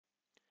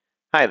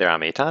Hi there,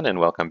 I'm Eitan, and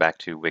welcome back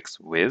to Wix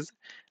Wiz.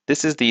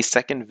 This is the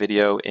second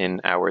video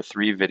in our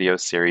 3-video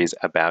series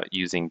about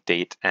using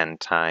date and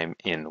time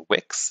in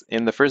Wix.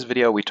 In the first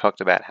video, we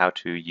talked about how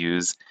to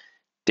use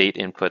date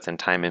inputs and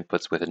time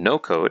inputs with no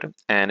code,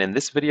 and in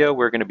this video,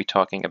 we're going to be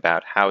talking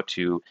about how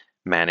to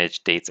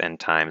manage dates and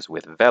times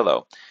with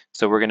Velo.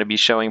 So we're going to be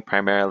showing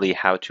primarily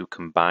how to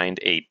combine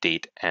a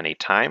date and a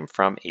time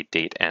from a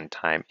date and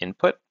time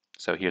input.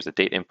 So here's a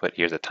date input,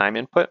 here's a time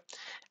input,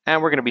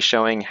 and we're going to be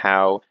showing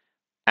how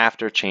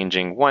after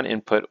changing one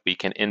input, we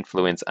can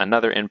influence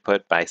another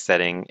input by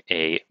setting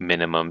a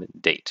minimum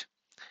date.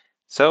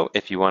 So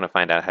if you want to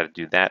find out how to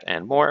do that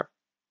and more,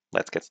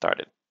 let's get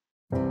started.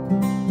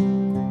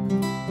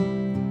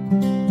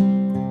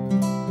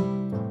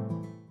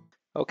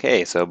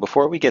 Okay, so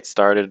before we get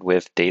started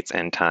with dates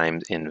and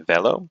times in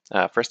Velo,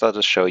 first I'll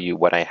just show you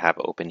what I have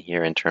open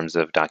here in terms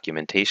of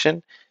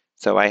documentation.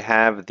 So I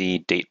have the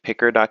date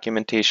picker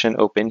documentation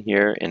open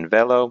here in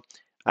Velo.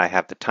 I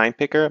have the time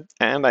picker,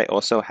 and I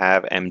also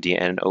have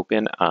MDN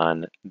open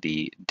on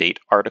the date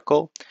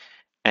article.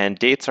 And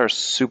dates are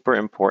super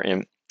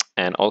important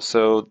and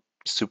also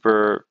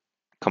super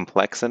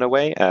complex in a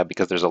way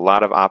because there's a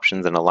lot of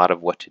options and a lot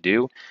of what to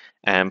do.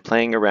 And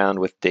playing around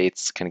with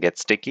dates can get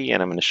sticky,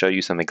 and I'm going to show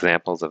you some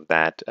examples of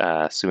that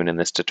soon in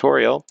this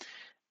tutorial.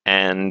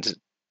 And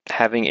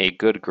having a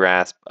good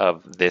grasp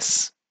of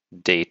this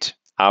date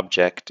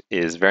object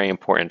is very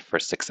important for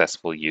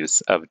successful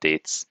use of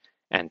dates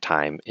and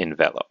time in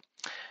Velo.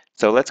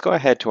 So let's go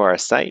ahead to our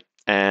site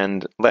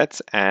and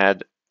let's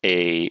add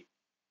a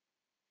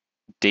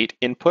date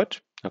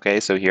input. Okay,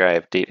 so here I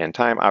have date and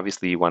time.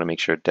 Obviously, you want to make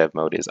sure dev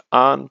mode is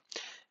on.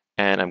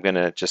 And I'm going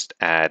to just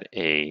add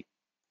a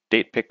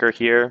date picker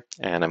here,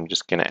 and I'm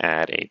just going to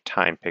add a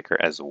time picker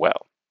as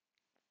well.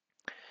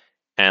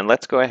 And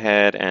let's go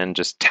ahead and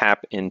just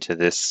tap into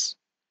these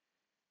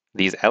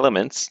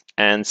elements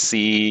and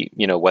see,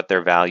 what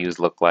their values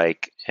look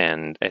like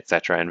and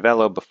etc. in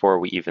Velo before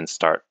we even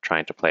start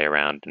trying to play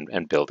around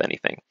and build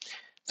anything.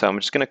 So I'm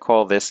just going to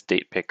call this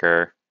date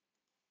picker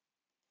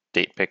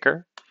date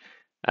picker.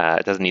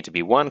 It doesn't need to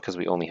be 1 because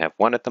we only have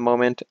 1 at the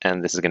moment,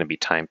 and this is going to be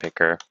time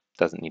picker.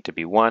 Doesn't need to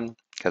be 1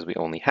 because we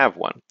only have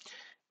 1.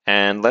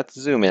 And let's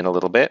zoom in a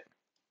little bit.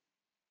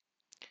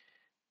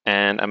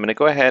 And I'm going to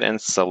go ahead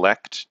and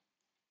select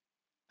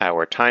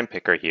our time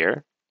picker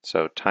here.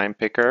 So time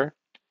picker,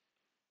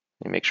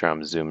 let me make sure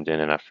I'm zoomed in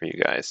enough for you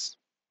guys.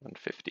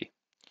 150.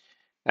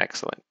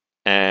 Excellent.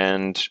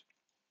 And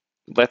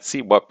let's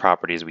see what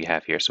properties we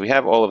have here. So we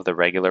have all of the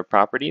regular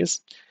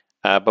properties,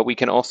 but we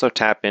can also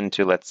tap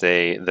into, let's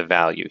say, the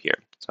value here.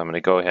 So I'm going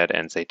to go ahead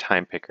and say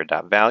time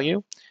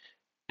picker.value,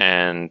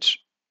 and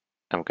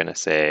I'm going to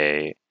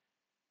say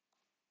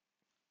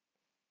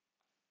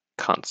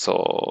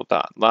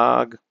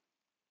console.log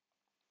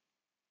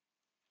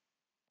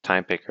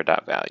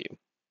timepicker.value,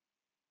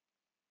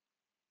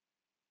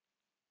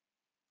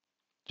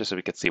 just so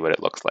we can see what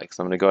it looks like.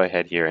 So I'm going to go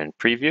ahead here and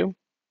preview.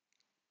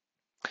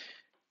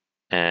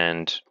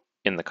 And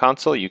in the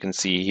console, you can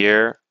see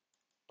here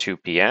 2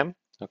 p.m.,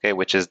 okay,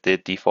 which is the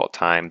default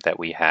time that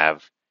we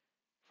have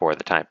for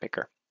the time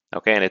picker.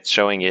 Okay, and it's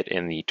showing it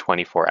in the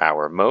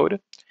 24-hour mode.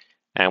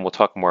 And we'll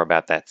talk more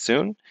about that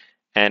soon.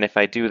 And if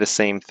I do the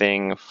same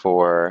thing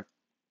for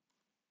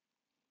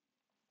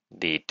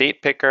the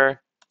date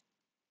picker,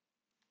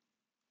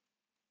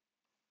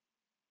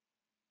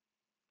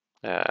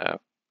 what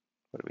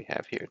do we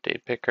have here?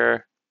 Date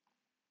picker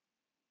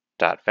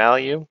dot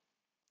value.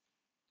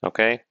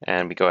 Okay,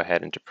 and we go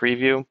ahead into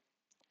preview.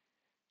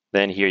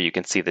 Then here you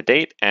can see the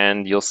date,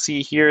 and you'll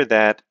see here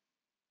that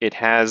it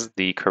has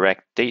the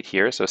correct date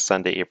here, so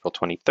Sunday, April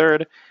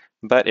 23rd,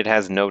 but it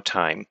has no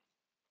time.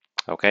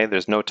 Okay,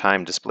 there's no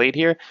time displayed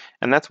here,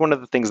 and that's one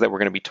of the things that we're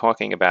going to be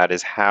talking about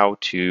is how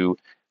to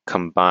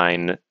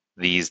combine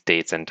these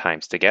dates and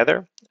times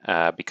together,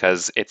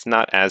 because it's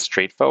not as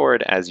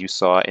straightforward as you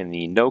saw in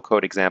the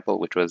no-code example,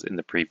 which was in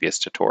the previous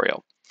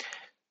tutorial.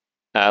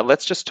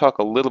 Let's just talk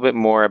a little bit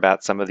more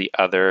about some of the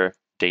other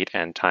date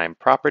and time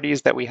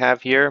properties that we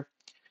have here.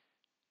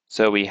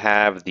 So we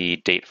have the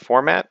date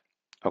format.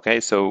 Okay,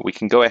 so we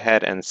can go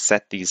ahead and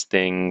set these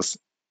things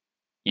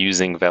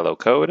using Velo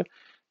code.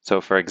 So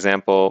for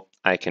example,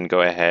 I can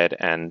go ahead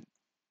and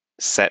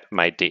set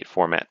my date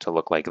format to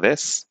look like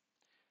this.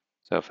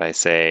 So if I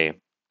say,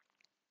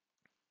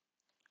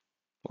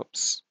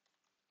 whoops,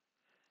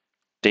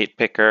 date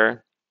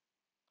picker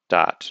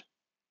dot,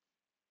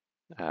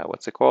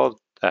 what's it called?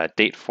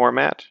 Date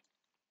format,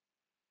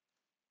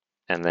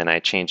 and then I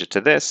change it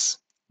to this,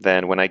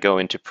 then when I go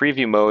into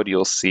preview mode,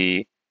 you'll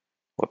see,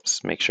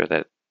 whoops, make sure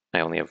that I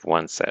only have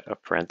one set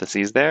of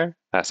parentheses there,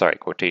 sorry,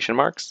 quotation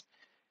marks.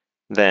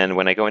 Then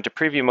when I go into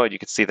preview mode, you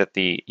can see that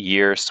the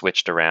year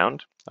switched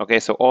around. Okay,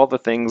 so all the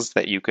things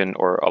that you can,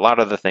 or a lot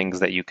of the things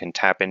that you can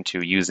tap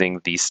into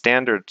using the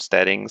standard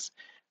settings,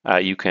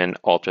 you can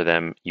alter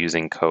them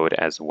using code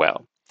as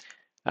well.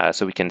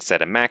 So we can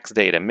set a max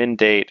date, a min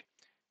date,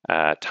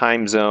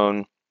 time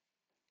zone,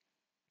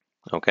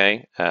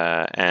 okay,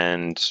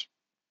 and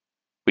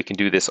we can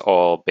do this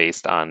all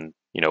based on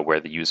where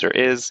the user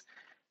is.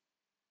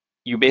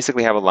 you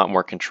basically have a lot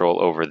more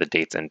control over the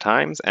dates and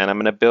times. And I'm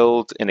going to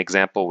build an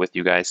example with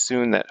you guys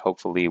soon that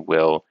hopefully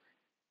will,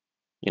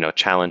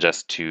 challenge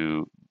us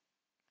to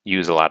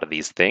use a lot of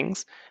these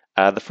things.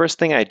 The first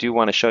thing I do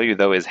want to show you,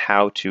 though, is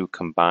how to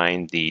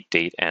combine the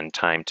date and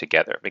time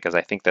together, because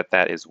I think that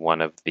that is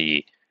one of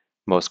the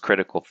most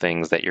critical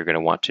things that you're going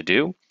to want to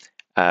do,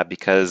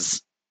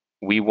 because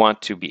we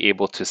want to be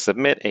able to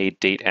submit a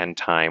date and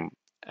time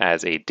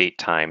as a date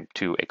time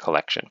to a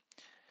collection.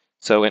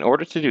 So in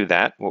order to do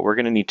that, what we're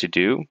going to need to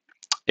do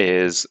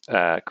is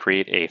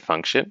create a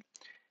function,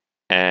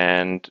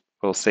 and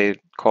we'll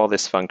call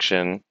this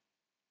function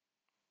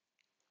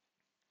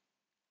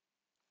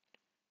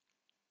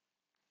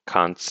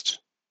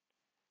const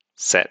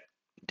set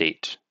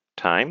date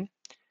time.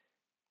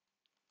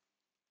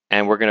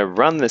 And we're going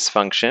to run this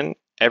function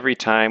every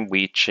time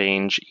we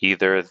change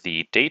either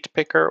the date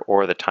picker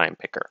or the time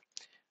picker.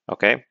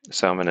 Okay,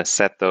 so I'm going to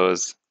set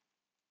those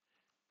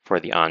for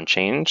the on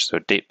change. So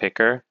date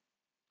picker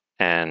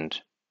and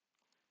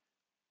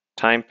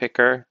time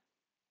picker,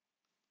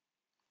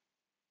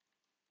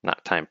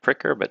 not time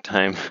pricker, but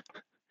time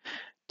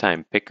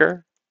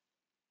picker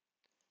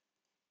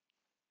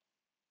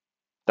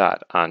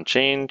dot on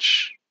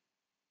change.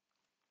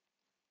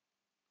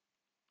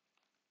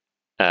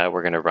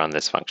 We're going to run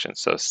this function.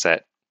 So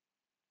set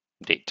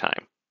date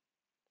time.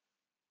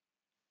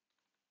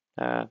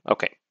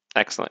 Okay,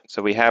 excellent.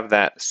 So we have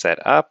that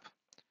set up.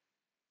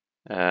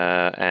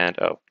 And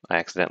oh, I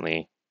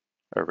accidentally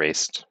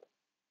erased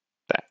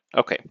that.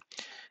 Okay.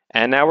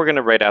 And now we're going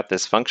to write out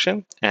this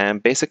function.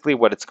 And basically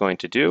what it's going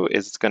to do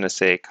is it's going to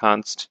say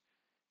const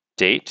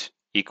date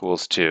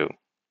equals to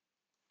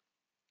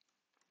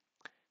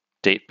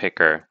date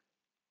picker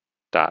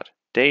dot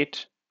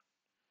date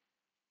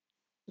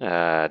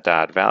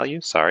dot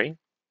value, sorry.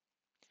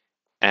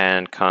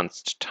 And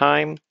const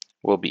time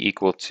will be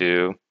equal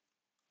to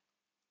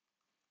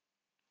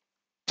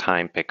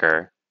time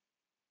picker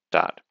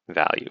dot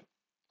value.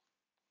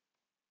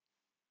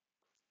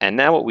 And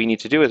now what we need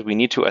to do is we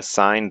need to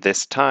assign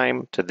this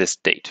time to this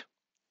date.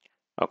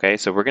 Okay,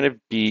 so we're going to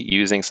be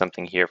using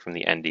something here from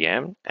the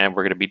NDM, and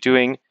we're going to be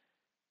doing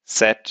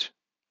set.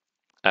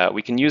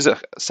 We can use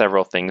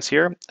several things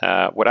here.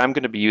 What I'm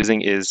going to be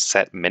using is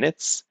set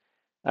minutes,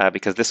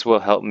 because this will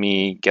help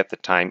me get the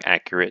time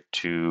accurate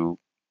to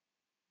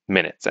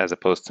minutes as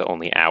opposed to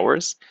only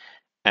hours.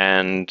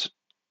 And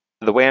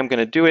the way I'm going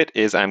to do it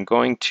is I'm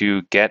going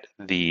to get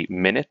the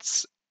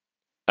minutes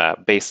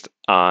based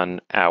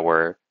on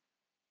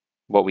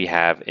what we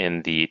have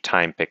in the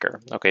time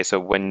picker. Okay, so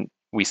when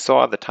we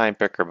saw the time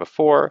picker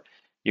before,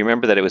 you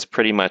remember that it was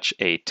pretty much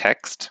a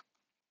text.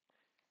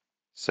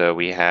 So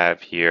we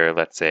have here,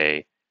 let's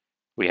say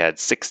we had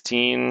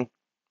 16,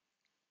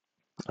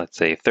 let's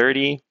say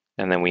 30,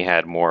 and then we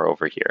had more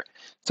over here.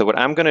 So what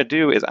I'm going to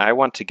do is I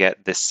want to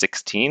get this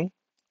 16,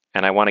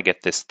 and I want to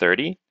get this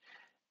 30,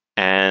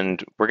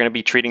 and we're going to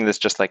be treating this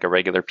just like a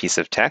regular piece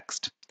of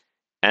text.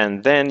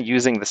 And then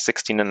using the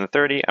 16 and the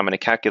 30, I'm going to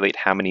calculate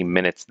how many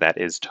minutes that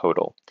is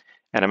total.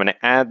 And I'm going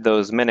to add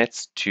those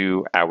minutes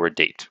to our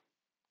date.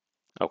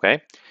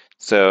 Okay,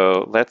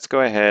 so let's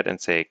go ahead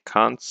and say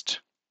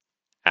const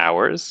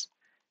hours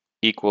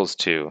equals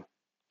to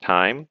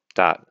time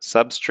dot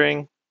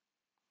substring,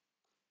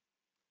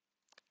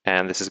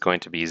 and this is going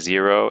to be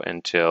 0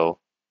 until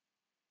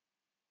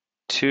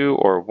 2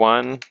 or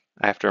 1.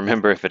 I have to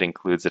remember if it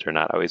includes it or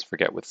not. I always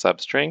forget with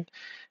substring.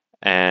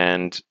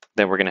 And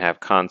then we're going to have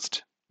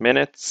const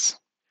minutes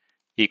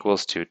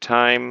equals to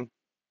time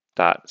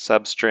dot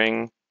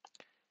substring,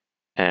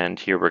 and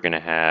here we're going to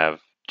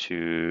have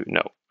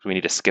we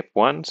need to skip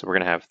 1, so we're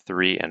going to have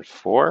 3 and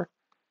 4.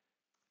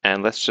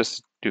 And let's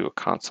just do a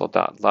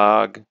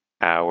console.log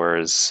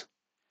hours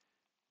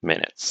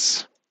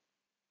minutes.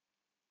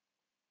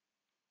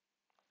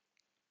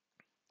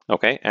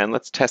 Okay, and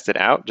let's test it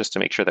out just to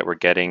make sure that we're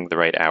getting the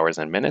right hours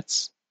and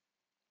minutes.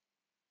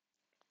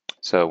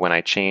 So when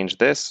I change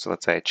this, so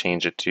let's say I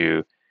change it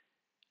to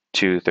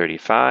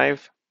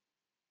 2:35.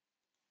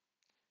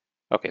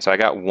 Okay, so I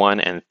got 1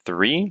 and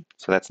 3,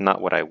 so that's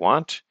not what I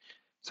want.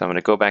 So I'm going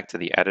to go back to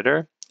the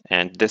editor,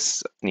 and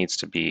this needs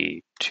to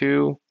be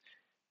 2,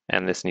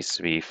 and this needs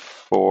to be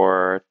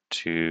 4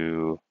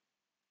 to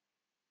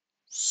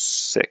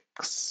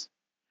 6.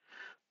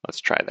 Let's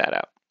try that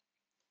out.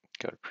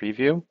 Go to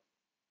preview,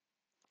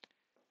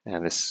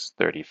 and this is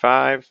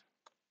 35,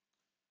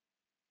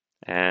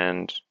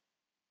 and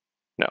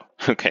no.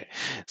 Okay,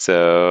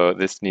 so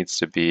this needs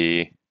to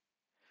be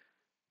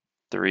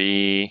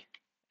 3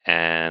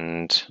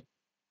 and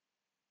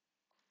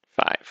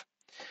 5.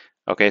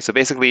 Okay, so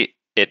basically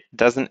it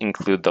doesn't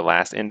include the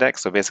last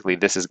index. So basically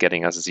this is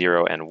getting us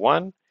 0 and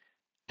 1,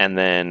 and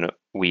then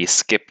we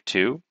skip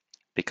 2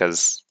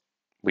 because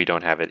we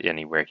don't have it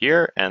anywhere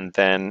here, and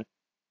then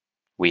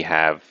we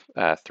have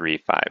 3,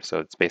 5. So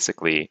it's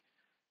basically,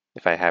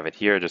 if I have it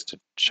here just to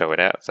show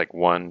it out, it's like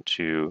 1,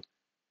 2,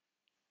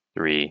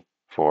 3,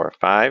 4,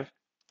 5.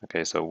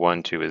 Okay, so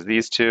 1, 2 is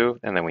these two,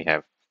 and then we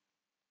have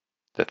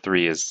the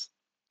 3 is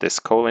this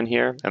colon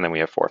here, and then we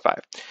have 4, 5.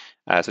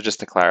 So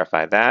just to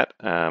clarify that,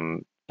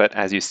 but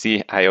as you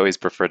see, I always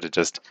prefer to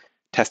just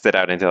test it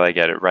out until I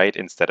get it right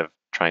instead of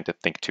trying to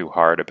think too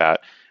hard about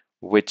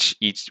what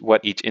each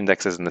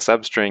index is in the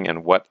substring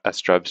and what a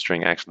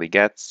substring actually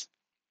gets.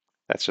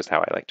 That's just how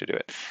I like to do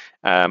it.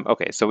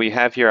 Okay, so we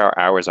have here our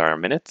hours are our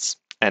minutes,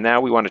 and now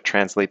we want to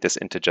translate this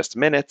into just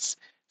minutes.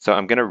 So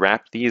I'm going to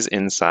wrap these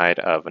inside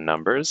of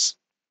numbers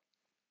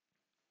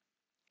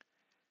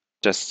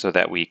just so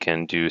that we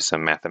can do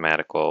some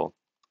mathematical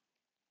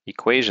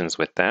equations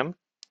with them.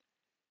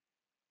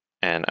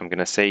 And I'm going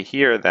to say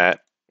here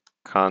that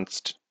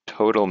const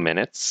total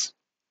minutes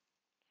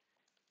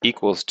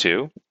equals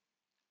to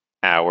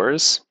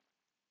hours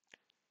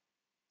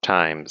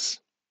times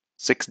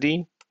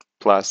 60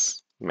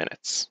 plus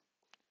minutes.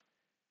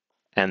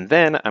 And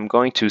then I'm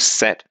going to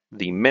set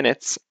the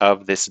minutes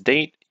of this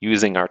date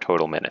using our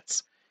total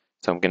minutes.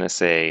 So I'm going to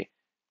say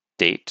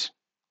date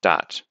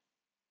dot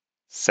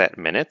set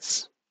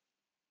minutes,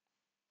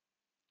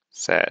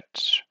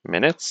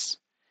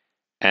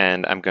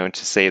 and I'm going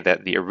to say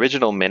that the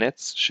original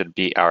minutes should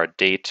be our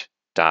date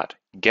dot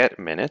get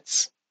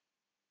minutes.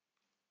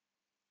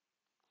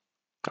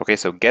 Okay,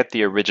 so get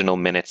the original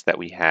minutes that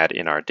we had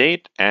in our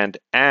date and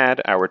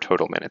add our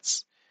total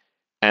minutes.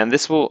 And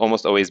this will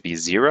almost always be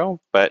 0,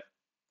 but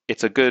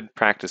it's a good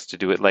practice to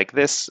do it like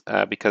this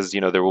because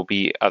there will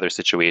be other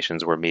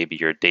situations where maybe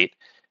your date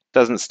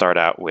doesn't start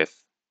out with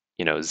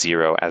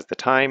 0 as the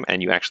time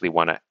and you actually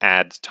want to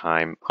add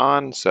time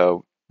on,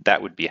 so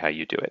that would be how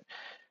you do it.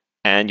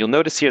 And you'll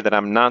notice here that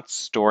I'm not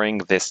storing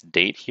this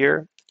date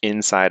here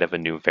inside of a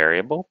new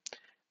variable.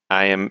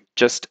 I am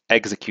just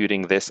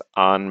executing this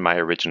on my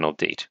original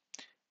date.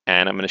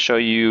 And I'm going to show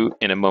you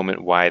in a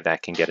moment why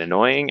that can get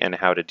annoying and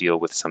how to deal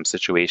with some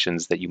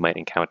situations that you might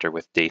encounter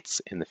with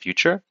dates in the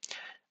future.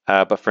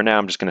 But for now,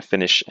 I'm just going to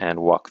finish and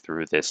walk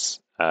through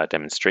this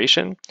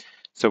demonstration.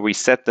 So we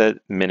set the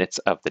minutes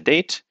of the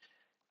date.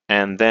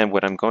 And then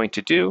what I'm going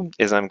to do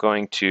is I'm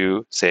going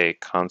to say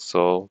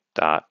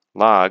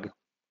console.log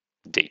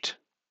date.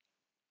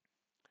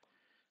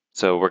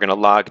 So we're going to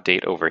log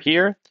date over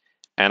here.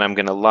 And I'm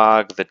going to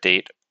log the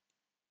date.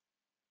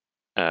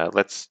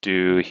 Let's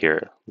do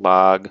here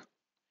log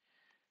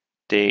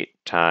date,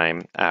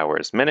 time,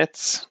 hours,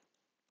 minutes,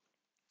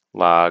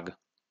 log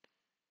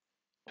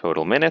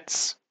total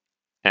minutes,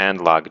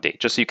 and log date,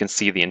 just so you can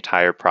see the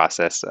entire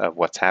process of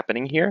what's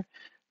happening here.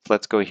 So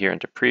let's go here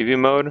into preview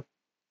mode,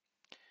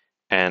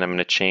 and I'm going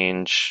to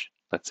change,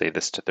 let's say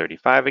this to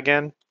 35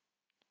 again.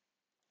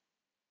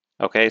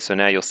 Okay, so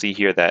now you'll see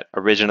here that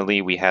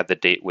originally we had the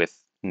date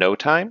with no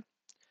time,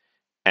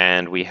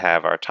 and we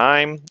have our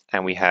time,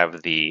 and we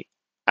have the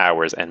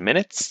hours and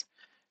minutes.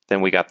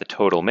 Then we got the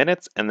total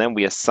minutes, and then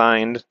we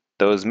assigned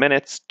those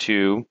minutes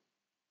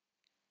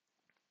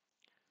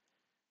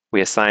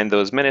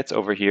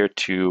over here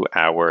to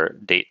our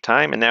date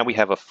time, and now we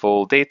have a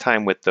full date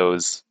time with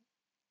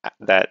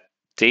that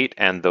date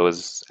and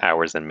those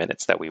hours and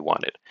minutes that we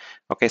wanted.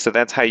 Okay, so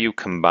that's how you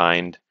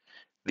combined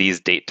these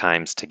date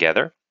times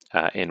together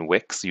in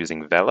Wix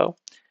using Velo.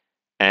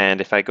 And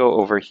if I go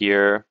over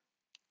here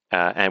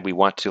and we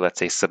want to, let's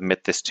say,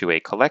 submit this to a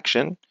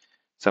collection,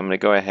 so I'm going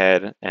to go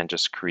ahead and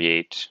just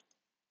create,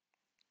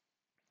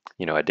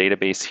 a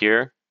database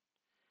here.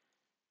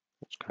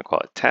 I'm just going to call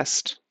it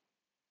test.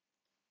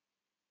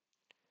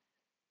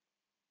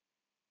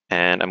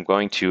 And I'm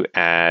going to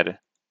add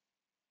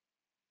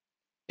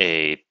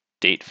a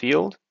date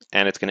field,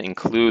 and it's going to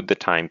include the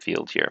time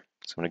field here.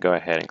 So I'm going to go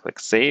ahead and click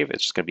save.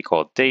 It's just going to be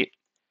called date.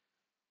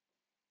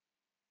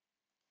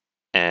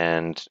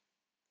 And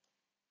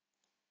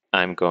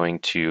I'm going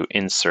to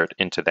insert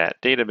into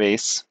that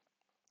database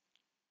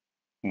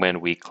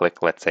when we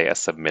click, let's say, a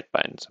submit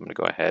button. So I'm going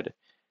to go ahead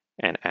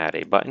and add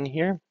a button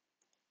here.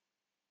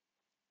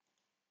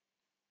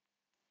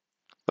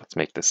 Let's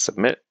make this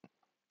submit.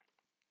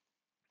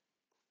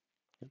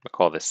 We'll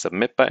call this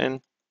submit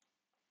button.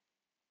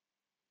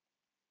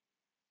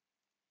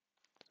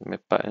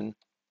 Submit button.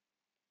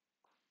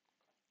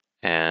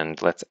 And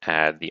let's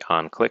add the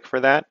on click for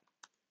that.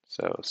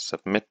 So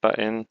submit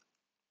button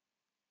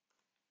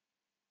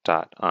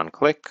dot on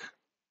click.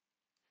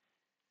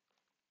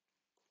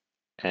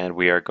 And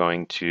we are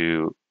going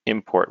to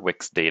import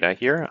Wix data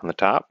here on the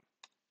top.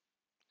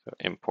 So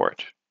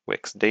import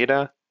Wix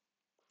data,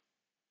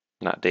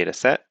 not data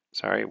set,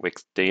 sorry,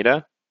 Wix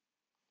data.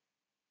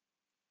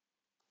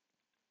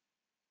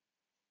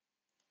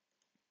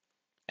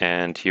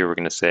 And here we're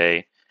going to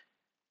say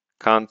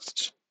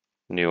const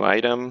new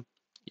item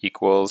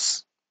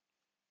equals,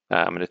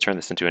 I'm going to turn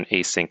this into an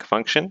async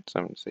function. So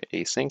I'm going to say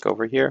async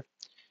over here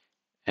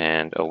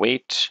and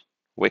await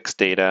Wix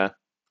data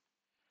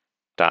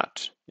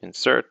dot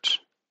insert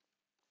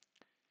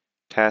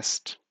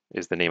test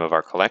is the name of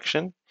our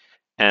collection.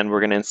 And we're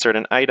going to insert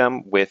an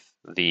item with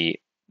the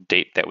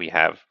date that we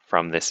have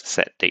from this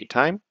set date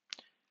time.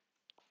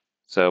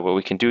 So what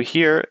we can do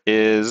here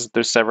is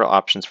there's several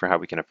options for how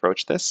we can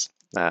approach this.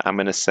 I'm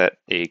going to set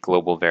a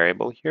global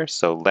variable here.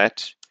 So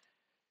let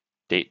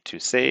date to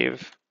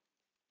save.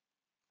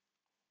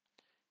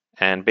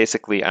 And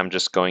basically, I'm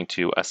just going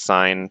to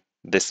assign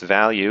this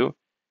value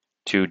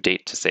to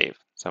date to save.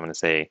 So I'm going to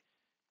say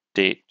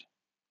date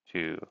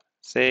to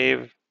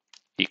save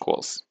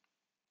equals.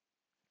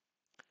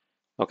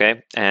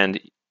 Okay, and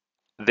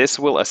this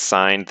will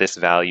assign this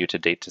value to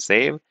date to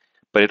save,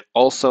 but it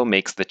also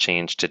makes the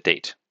change to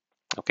date.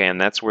 Okay, and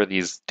that's where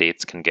these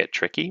dates can get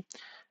tricky.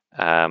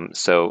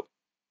 So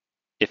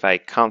if I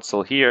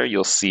console here,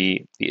 you'll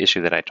see the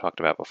issue that I talked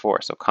about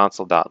before. So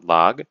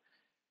console.log,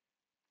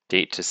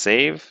 date to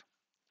save,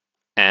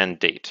 and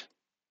date.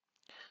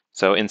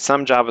 So in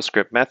some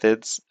JavaScript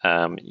methods,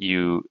 when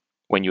you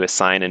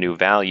assign a new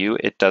value,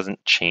 it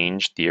doesn't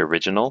change the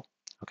original.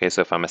 Okay,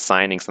 so if I'm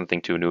assigning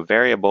something to a new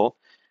variable,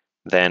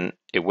 then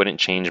it wouldn't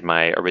change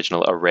my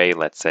original array,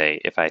 let's say,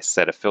 if I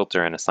set a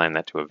filter and assign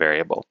that to a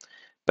variable.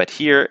 But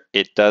here,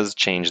 it does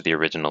change the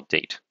original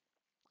date.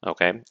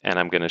 Okay, and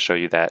I'm going to show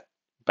you that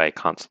by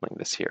consoling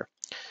this here.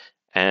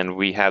 And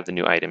we have the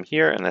new item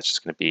here, and that's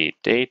just going to be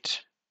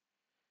date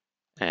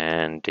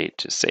and date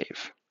to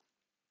save.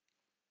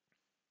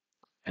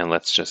 And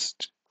let's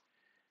just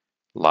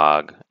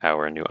log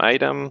our new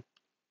item.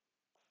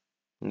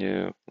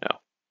 No,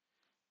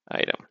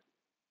 item.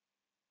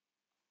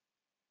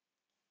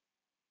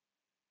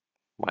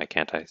 Why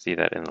can't I see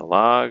that in the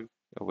log?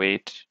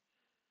 Wait.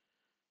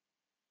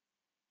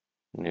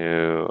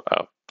 New,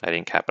 oh, I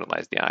didn't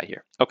capitalize the I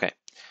here. Okay.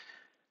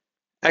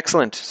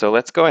 Excellent. So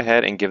let's go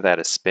ahead and give that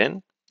a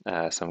spin.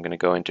 So I'm going to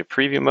go into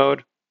preview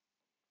mode.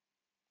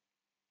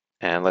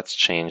 And let's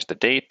change the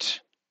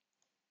date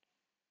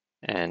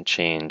and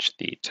change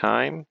the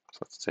time. So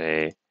let's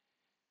say,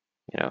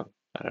 I don't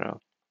know,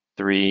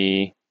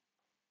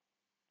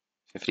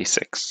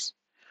 3:56.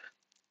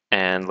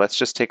 And let's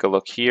just take a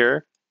look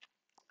here.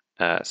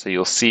 So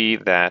you'll see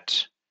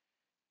that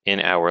in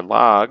our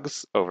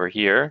logs over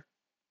here,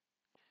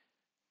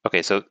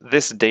 okay, so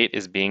this date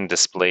is being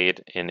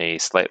displayed in a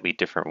slightly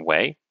different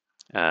way.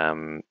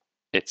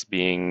 It's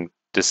being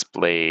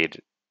displayed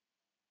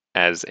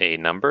as a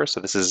number. So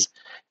this is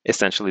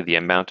essentially the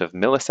amount of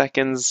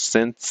milliseconds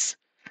since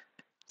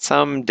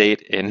some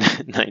date in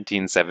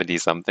 1970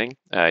 something.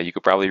 You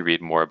could probably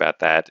read more about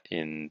that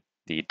in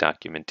the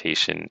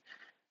documentation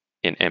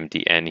in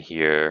MDN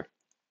here.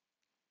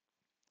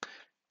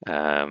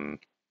 I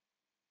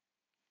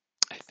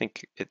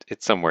think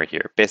it's somewhere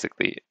here.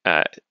 Basically,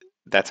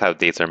 that's how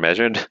dates are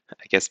measured.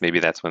 I guess maybe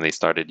that's when they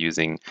started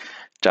using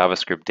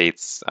JavaScript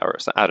dates, or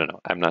I don't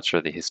know. I'm not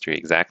sure the history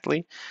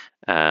exactly,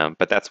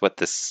 but that's what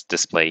this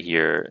display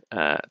here,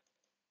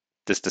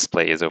 this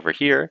display is over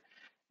here.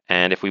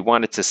 And if we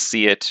wanted to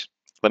see it,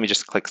 let me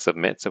just click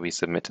submit. So we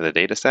submit to the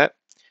data set.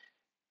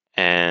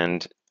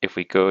 And if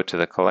we go to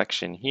the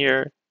collection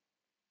here,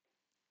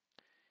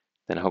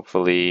 then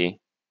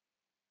hopefully,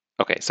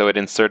 okay, so it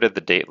inserted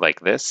the date like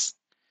this,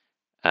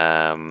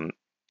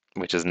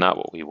 which is not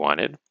what we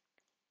wanted.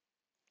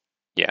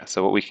 Yeah,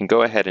 so what we can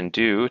go ahead and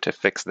do to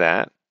fix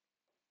that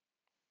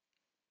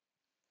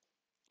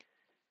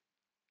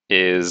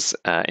is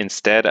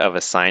instead of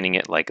assigning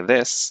it like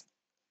this,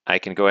 I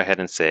can go ahead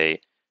and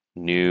say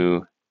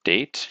new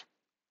date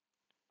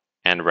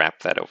and wrap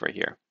that over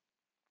here.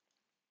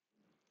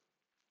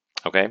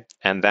 Okay,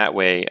 and that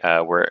way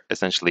we're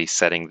essentially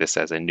setting this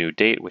as a new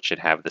date, which should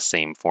have the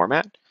same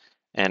format.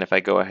 And if I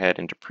go ahead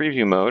into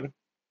preview mode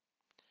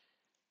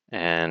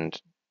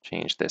and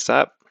change this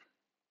up,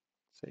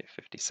 say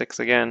 56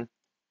 again,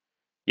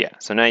 yeah,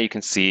 so now you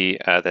can see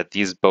that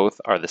these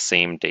both are the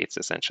same dates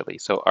essentially.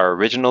 So our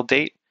original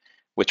date,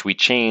 which we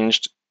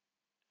changed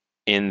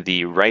in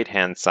the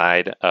right-hand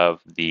side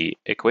of the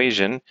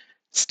equation,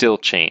 still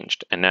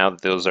changed. And now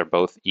those are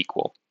both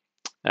equal.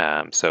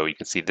 So you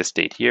can see this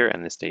date here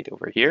and this date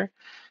over here.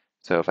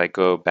 So if I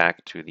go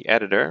back to the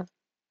editor,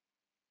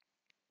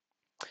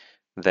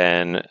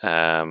 then,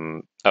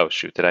 oh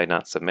shoot, did I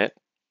not submit?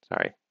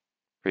 Sorry,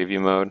 preview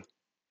mode.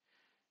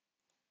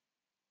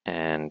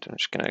 And I'm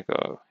just gonna go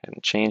ahead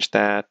and change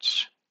that.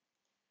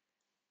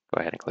 Go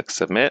ahead and click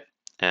submit.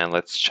 And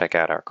let's check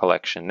out our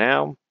collection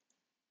now.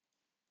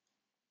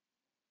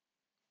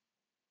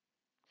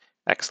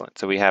 Excellent.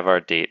 So we have our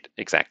date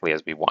exactly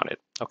as we wanted.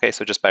 Okay,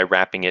 so just by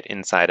wrapping it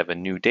inside of a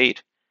new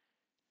date,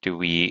 do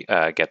we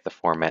get the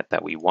format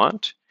that we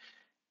want?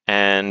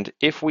 And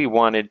if we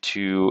wanted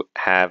to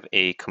have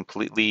a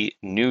completely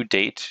new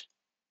date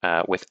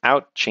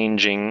without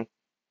changing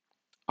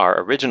our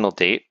original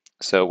date,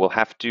 so we'll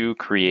have to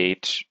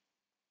create,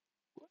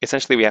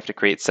 essentially we have to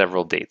create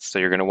several dates. So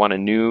you're going to want a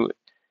new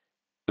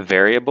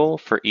variable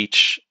for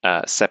each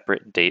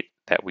separate date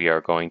that we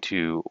are going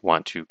to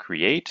want to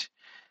create.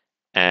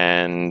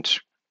 And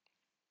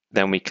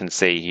then we can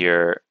say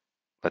here,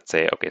 let's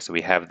say, okay, so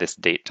we have this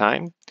date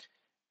time,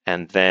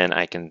 and then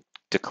I can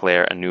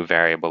declare a new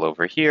variable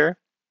over here.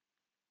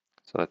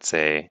 So let's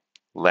say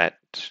let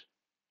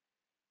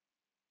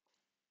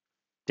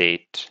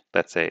date,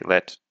 let's say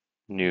let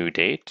new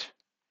date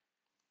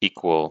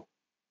equal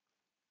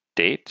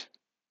date,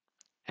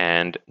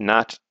 and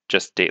not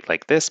just date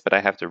like this, but I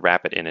have to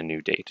wrap it in a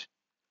new date.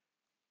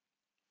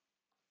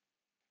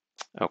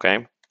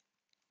 Okay.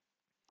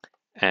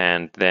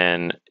 And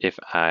then if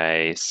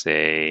I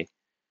say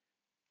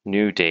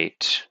new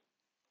date,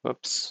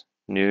 whoops,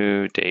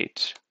 new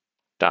date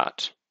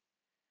dot.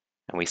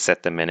 And we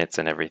set the minutes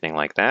and everything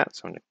like that.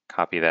 So I'm going to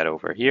copy that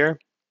over here.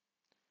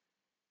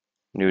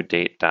 New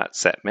date dot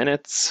set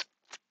minutes.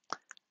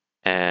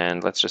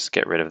 And let's just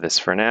get rid of this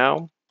for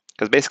now,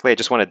 because basically I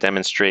just want to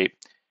demonstrate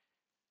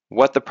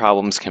what the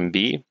problems can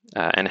be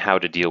and how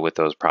to deal with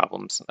those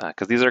problems,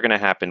 because these are going to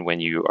happen when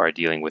you are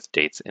dealing with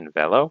dates in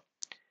Velo.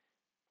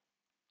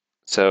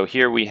 So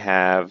here we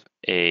have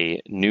a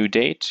new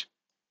date,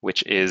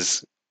 which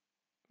is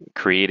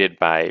created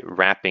by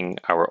wrapping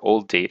our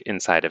old date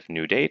inside of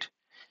new date.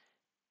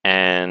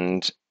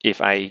 And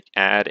if I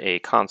add a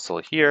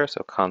console here,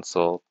 so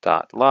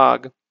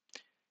console.log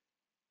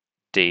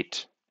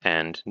date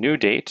and new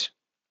date,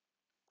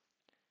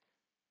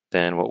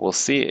 then what we'll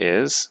see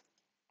is,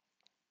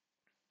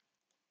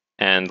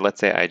 and let's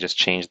say I just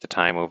changed the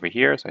time over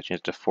here, so I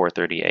changed to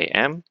 4:30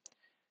 a.m.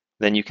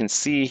 Then you can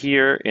see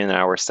here in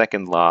our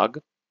second log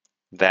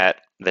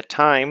that the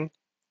time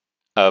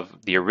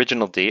of the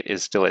original date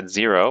is still at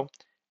 0,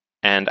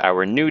 and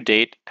our new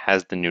date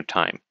has the new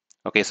time.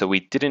 Okay, so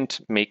we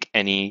didn't make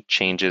any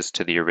changes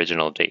to the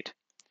original date.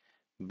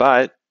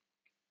 But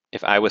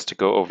if I was to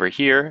go over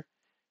here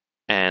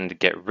and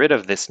get rid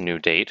of this new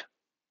date,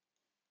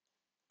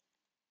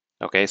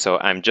 okay, so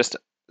I'm just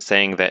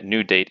saying that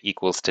new date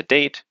equals to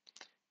date,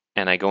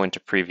 and I go into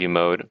preview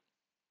mode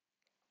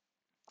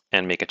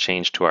and make a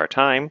change to our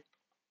time,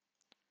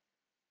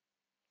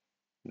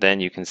 then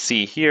you can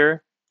see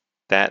here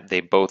that they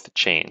both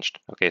changed.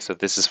 Okay, so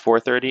this is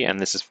 4:30 and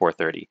this is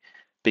 4:30,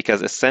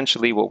 because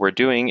essentially what we're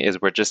doing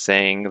is we're just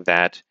saying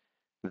that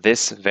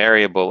this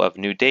variable of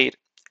new date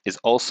is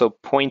also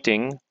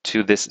pointing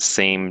to this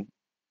same,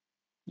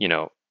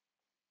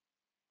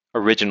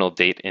 original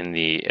date in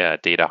the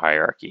data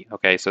hierarchy.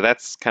 Okay, so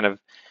that's kind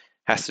of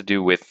has to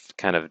do with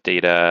kind of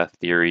data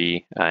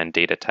theory and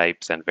data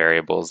types and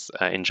variables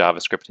in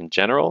JavaScript in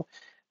general.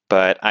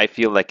 But I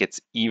feel like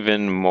it's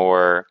even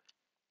more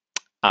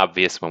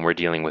obvious when we're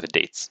dealing with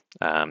dates.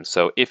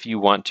 So if you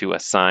want to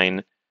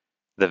assign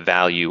the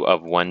value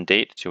of one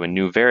date to a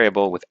new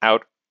variable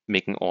without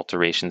making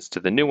alterations to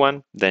the new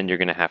one, then you're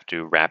going to have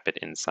to wrap it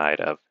inside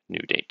of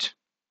new date.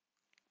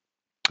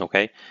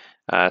 Okay,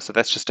 so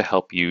that's just to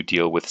help you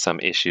deal with some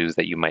issues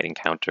that you might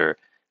encounter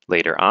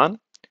later on.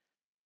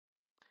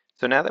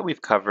 So now that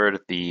we've covered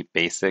the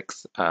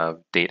basics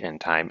of date and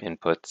time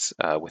inputs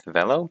with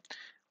Velo,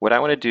 what I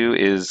want to do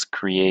is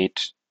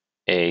create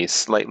a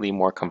slightly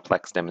more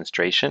complex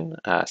demonstration,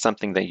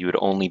 something that you would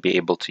only be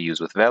able to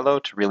use with Velo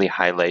to really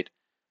highlight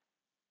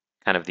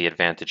kind of the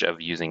advantage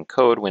of using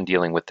code when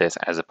dealing with this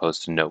as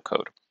opposed to no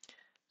code.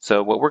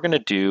 So what we're going to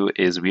do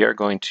is we are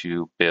going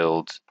to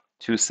build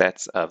two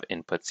sets of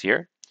inputs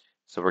here.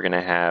 So we're going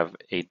to have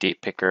a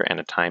date picker and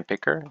a time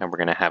picker, and we're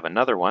going to have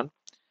another one.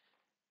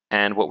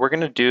 And what we're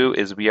going to do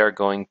is we are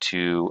going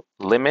to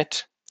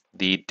limit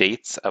the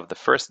dates of the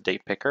first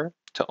date picker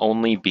to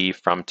only be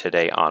from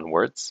today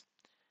onwards.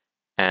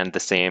 And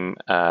the same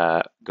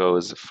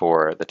goes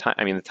for the time.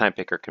 I mean, the time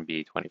picker can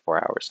be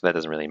 24 hours, so that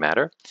doesn't really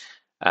matter.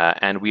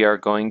 And we are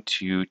going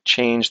to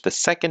change the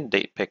second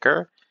date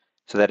picker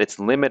so that it's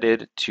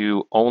limited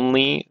to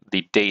only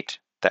the date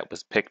that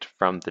was picked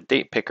from the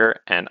date picker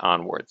and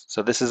onwards.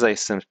 So this is a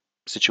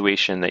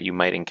situation that you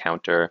might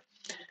encounter,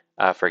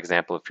 for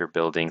example, if you're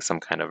building some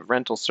kind of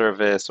rental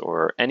service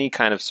or any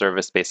kind of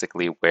service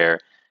basically where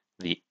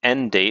the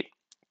end date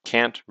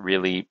can't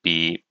really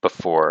be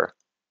before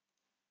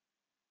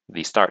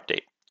the start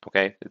date.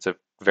 Okay, it's a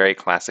very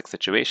classic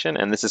situation,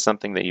 and this is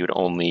something that you would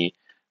only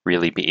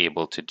really be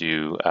able to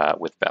do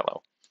with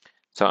Velo.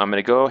 So I'm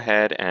going to go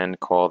ahead and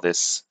call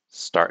this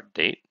start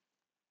date.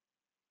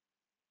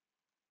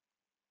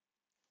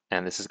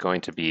 And this is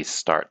going to be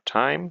start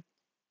time.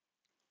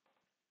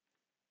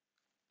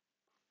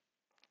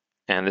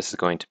 And this is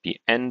going to be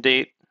end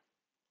date.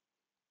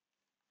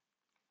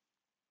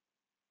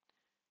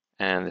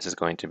 And this is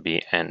going to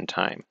be end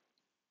time.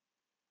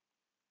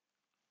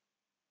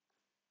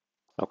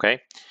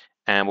 Okay,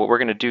 and what we're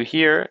going to do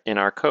here in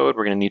our code,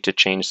 we're going to need to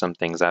change some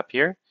things up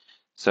here.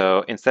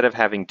 So instead of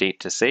having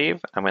date to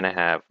save, I'm going to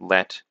have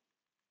let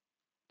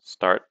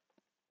start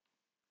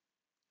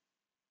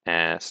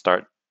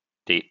start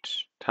date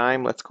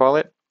time, let's call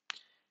it,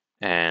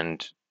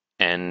 and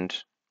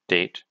end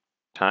date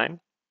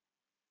time.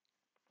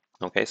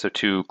 Okay, so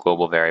two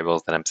global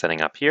variables that I'm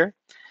setting up here.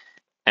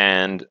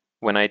 And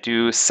when I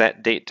do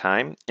set date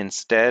time,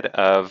 instead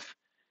of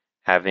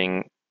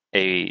having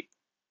a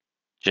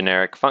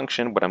generic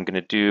function, what I'm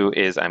going to do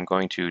is I'm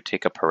going to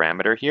take a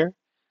parameter here.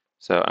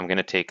 So I'm going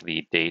to take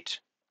the date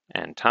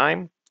and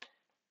time,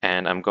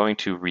 and I'm going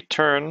to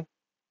return.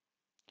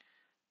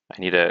 I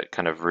need to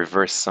kind of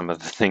reverse some of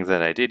the things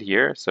that I did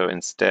here. So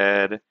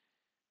instead,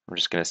 I'm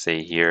just going to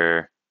say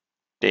here,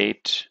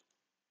 date,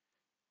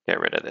 get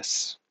rid of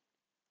this.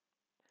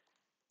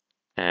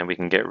 And we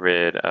can get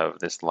rid of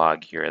this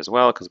log here as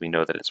well because we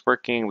know that it's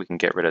working. We can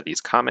get rid of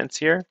these comments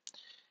here.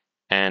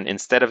 And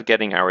instead of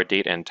getting our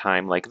date and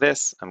time like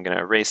this, I'm going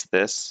to erase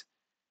this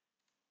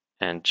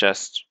and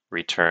just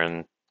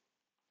return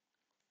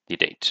the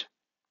date.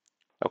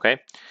 Okay,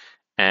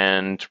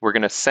 And we're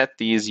going to set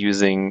these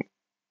using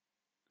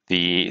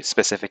the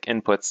specific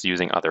inputs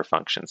using other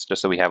functions,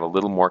 just so we have a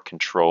little more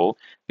control,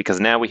 because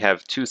now we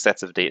have two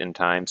sets of date and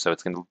time, so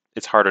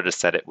it's harder to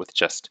set it with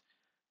just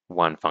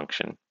one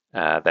function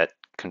that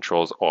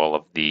controls all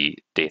of the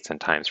dates and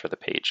times for the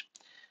page.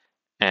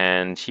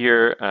 And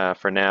here,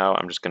 for now,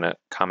 I'm just going to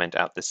comment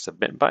out this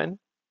submit button.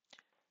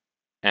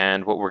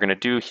 And what we're going to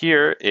do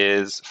here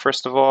is,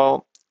 first of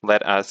all, I'm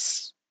going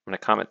to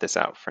comment this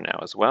out for now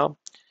as well.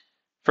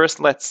 First,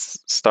 let's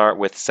start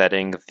with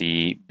setting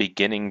the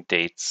beginning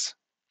dates,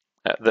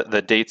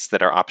 the dates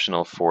that are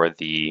optional for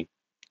the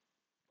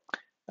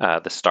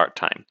start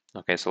time.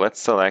 Okay, so let's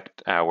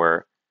select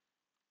our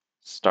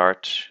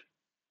start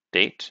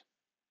date,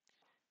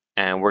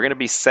 and we're going to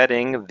be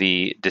setting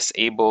the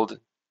disabled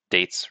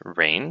dates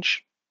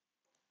range.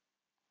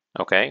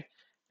 Okay,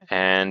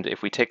 and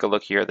if we take a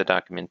look here at the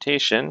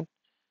documentation,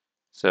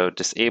 so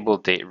disable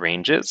date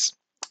ranges,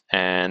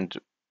 and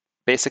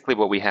basically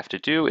what we have to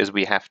do is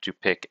we have to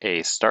pick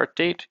a start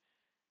date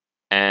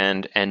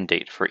and end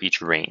date for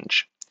each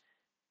range.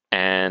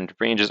 And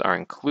ranges are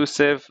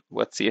inclusive.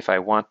 Let's see if I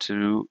want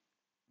to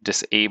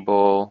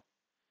disable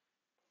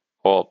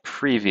all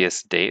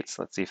previous dates.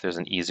 Let's see if there's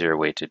an easier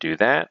way to do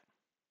that.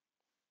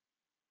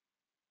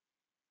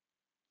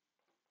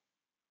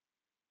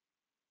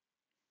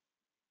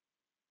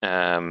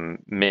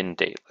 Min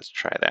date, let's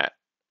try that.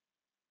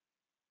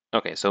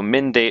 Okay, so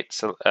min date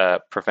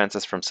prevents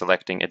us from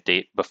selecting a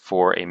date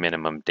before a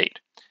minimum date.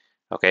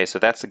 Okay, so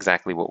that's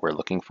exactly what we're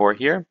looking for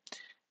here.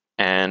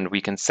 And we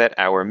can set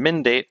our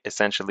min date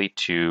essentially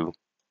to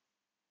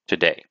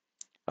today.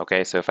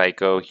 Okay, so if I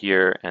go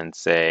here and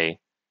say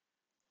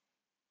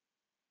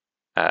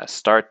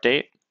start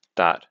date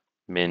dot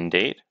min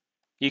date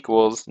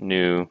equals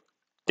new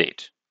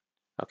date.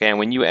 Okay, and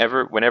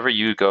whenever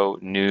you go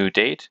new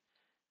date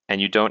and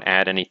you don't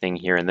add anything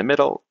here in the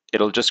middle,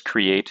 it'll just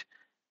create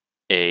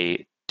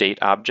a date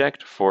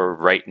object for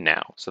right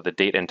now. So the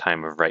date and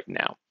time of right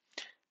now.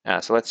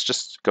 So let's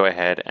just go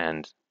ahead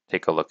and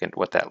take a look at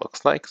what that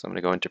looks like. So I'm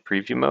going to go into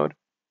preview mode.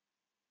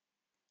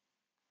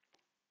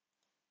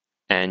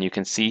 And you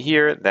can see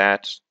here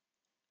that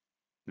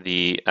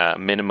the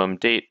minimum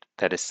date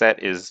that is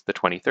set is the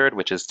 23rd,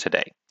 which is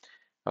today.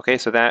 Okay,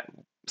 so that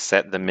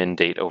set the min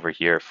date over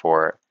here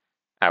for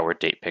our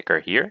date picker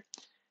here.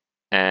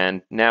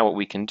 And now what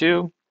we can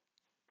do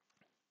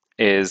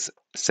is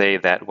say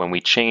that when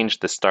we change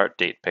the start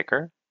date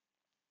picker,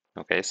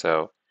 okay,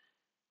 so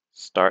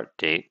start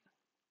date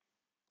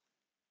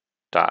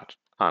dot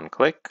on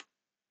click,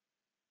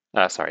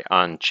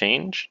 on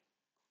change.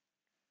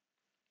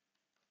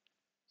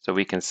 So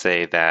we can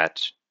say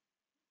that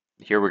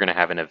here we're going to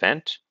have an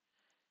event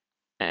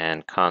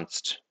and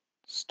const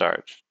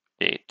start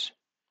date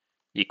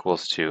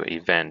equals to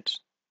event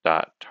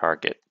dot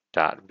target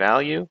dot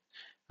value.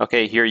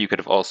 Okay, here you could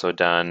have also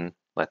done,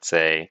 let's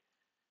say,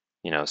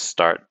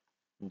 start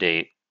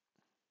date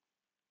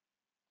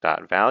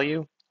dot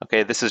value.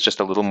 Okay, this is just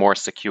a little more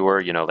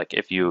secure. Like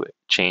if you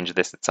change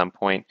this at some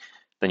point,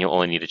 then you'll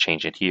only need to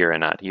change it here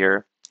and not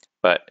here.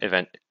 But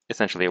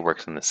essentially it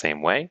works in the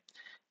same way.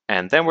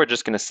 And then we're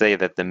just going to say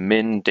that the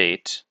min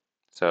date,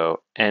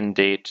 so end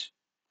date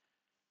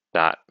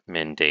dot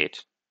min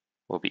date,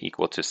 will be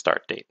equal to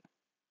start date.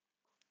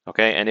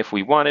 Okay, and if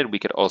we wanted, we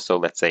could also,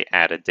 let's say,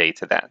 add a day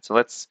to that. So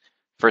let's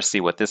first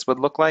see what this would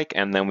look like,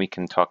 and then we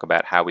can talk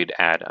about how we'd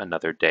add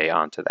another day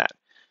onto that.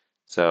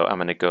 So I'm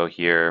going to go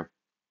here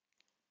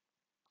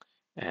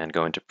and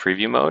go into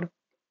preview mode.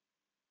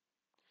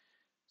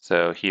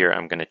 So here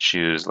I'm going to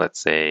choose, let's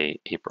say,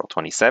 April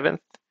 27th.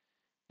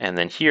 And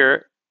then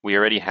here we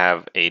already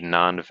have a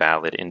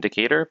non-valid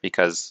indicator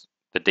because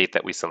the date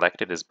that we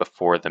selected is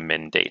before the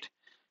min date.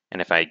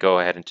 And if I go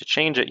ahead and to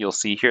change it, you'll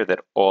see here that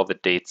all the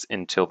dates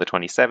until the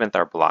 27th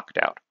are blocked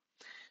out.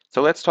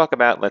 So let's talk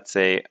about, let's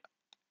say,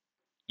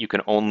 you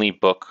can only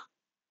book,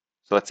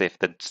 so let's say if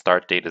the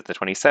start date is the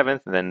 27th,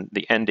 then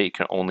the end date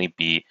can only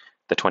be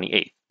the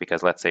 28th,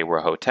 because let's say we're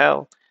a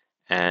hotel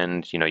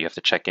and you have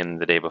to check in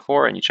the day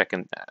before and you check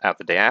in out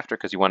the day after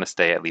because you want to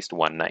stay at least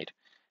one night.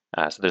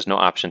 So there's no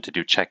option to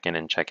do check-in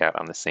and check-out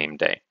on the same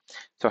day.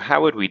 So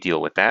how would we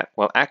deal with that?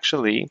 Well,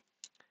 actually,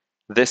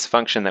 this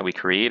function that we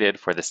created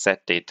for the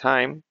set date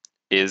time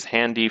is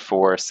handy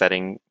for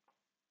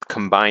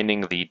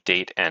combining the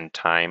date and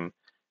time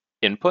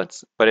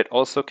inputs, but it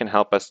also can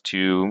help us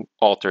to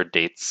alter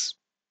dates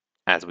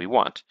as we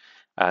want.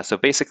 So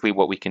basically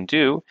what we can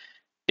do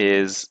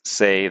is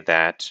say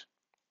that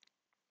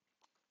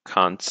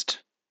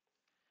const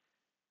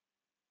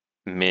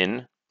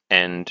min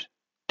end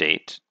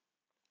date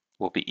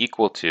will be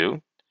equal to,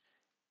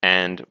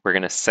 and we're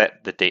going to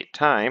set the date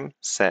time,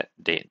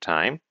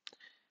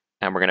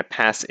 and we're going to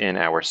pass in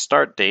our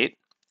start date.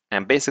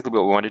 And basically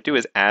what we want to do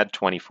is add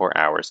 24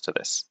 hours to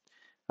this.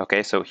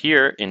 Okay, so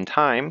here in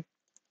time,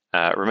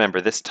 remember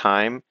this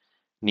time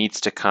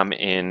needs to come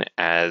in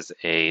as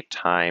a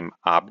time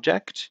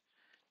object.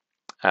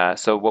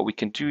 So what we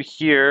can do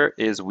here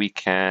is we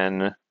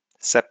can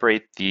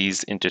separate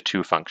these into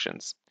two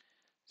functions.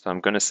 So I'm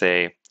going to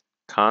say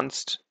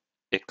const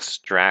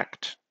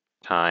extract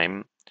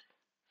time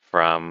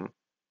from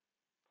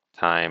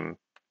time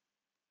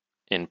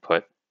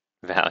input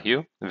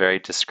value, very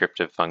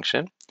descriptive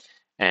function.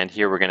 And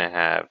here we're going to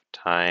have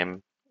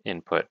time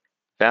input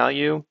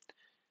value,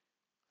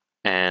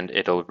 and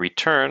it'll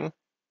return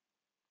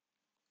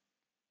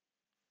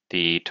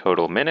the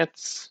total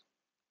minutes,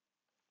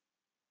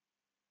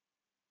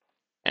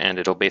 and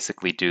it'll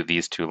basically do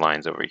these two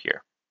lines over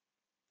here.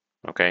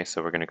 Okay,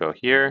 so we're going to go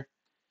here,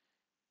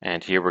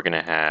 and here we're going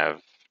to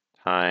have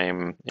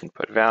time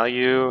input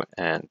value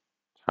and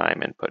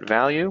time input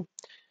value.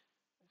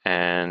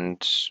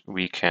 And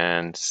we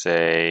can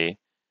say,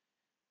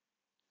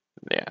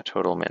 yeah,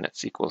 total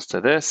minutes equals to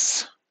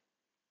this.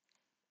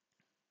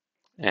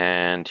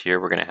 And here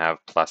we're going to have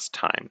plus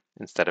time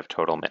instead of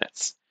total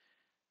minutes.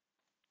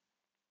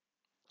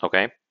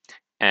 Okay,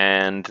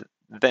 and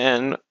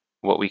then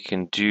what we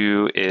can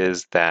do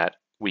is that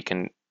we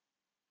can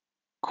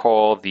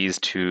call these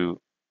two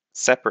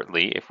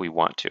separately if we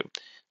want to.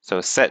 So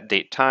set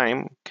date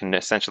time can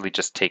essentially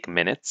just take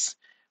minutes,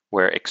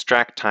 where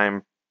extract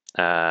time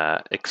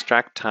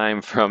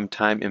from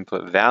time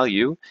input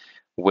value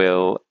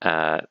will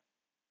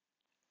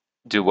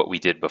do what we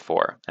did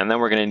before. And then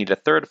we're going to need a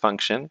third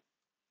function,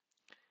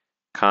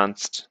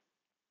 const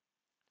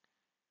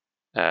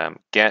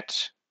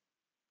get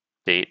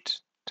date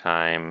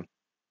time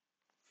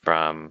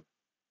from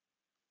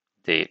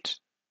date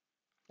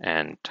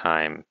and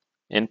time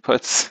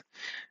inputs.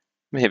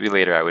 Maybe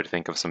later I would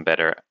think of some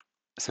better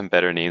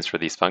names for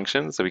these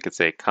functions. So we could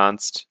say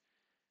const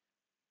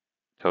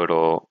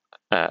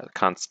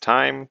const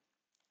time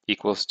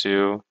equals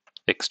to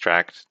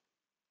extract,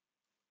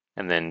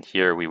 and then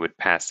here we would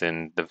pass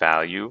in the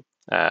value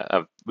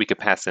we could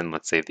pass in,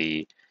 let's say,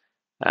 the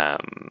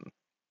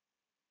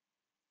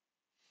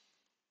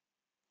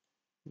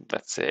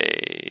let's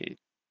say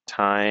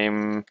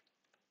time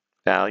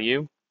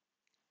value,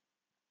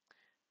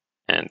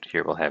 and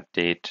here we'll have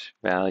date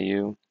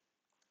value.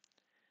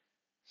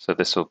 So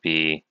this will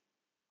be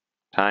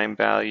time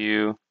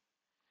value,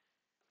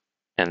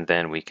 and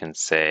then we can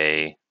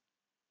say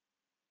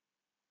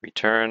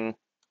return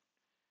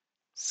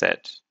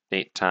set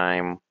date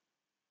time,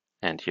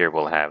 and here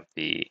we'll have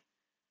the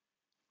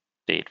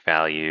date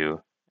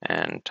value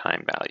and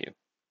time value.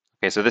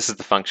 Okay, so this is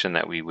the function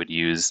that we would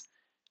use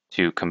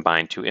to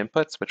combine two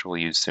inputs, which we'll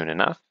use soon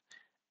enough.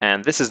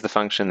 And this is the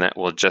function that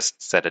will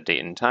just set a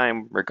date and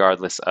time,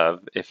 regardless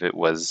of if it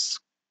was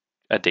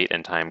a date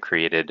and time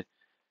created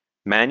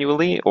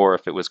manually or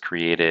if it was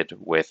created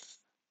with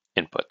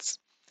inputs.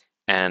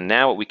 And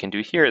now what we can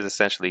do here is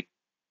essentially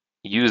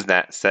use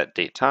that set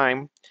date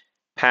time,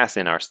 pass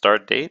in our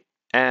start date,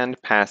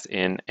 and pass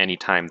in any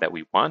time that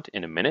we want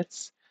in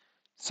minutes.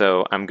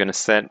 So I'm going to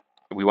set,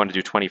 we want to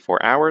do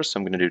 24 hours, so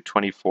I'm going to do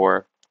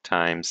 24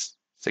 times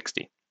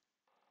 60.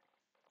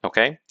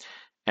 Okay,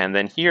 and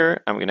then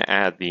here I'm going to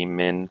add the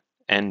min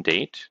end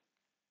date.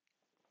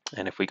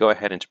 And if we go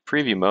ahead into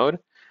preview mode,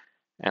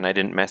 and I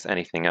didn't mess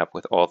anything up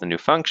with all the new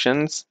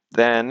functions,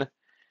 then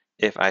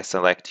if I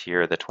select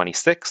here the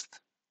 26th,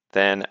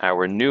 then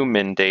our new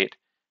min date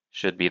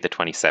should be the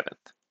 27th.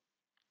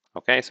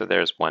 Okay, so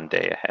there's 1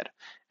 day ahead.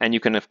 And you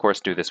can, of course,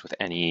 do this with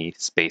any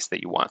space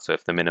that you want. So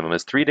if the minimum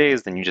is 3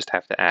 days, then you just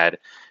have to add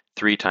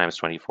 3 times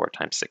 24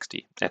 times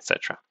 60,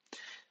 etc.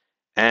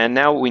 And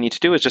now what we need to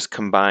do is just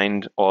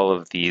combine all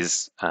of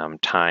these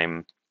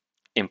time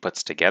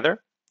inputs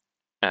together.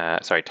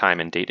 Time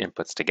and date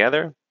inputs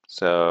together.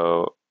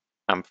 So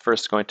I'm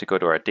first going to go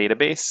to our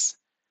database,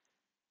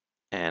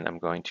 and I'm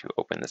going to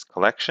open this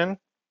collection. I'm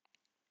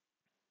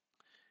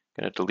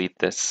going to delete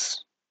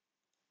this.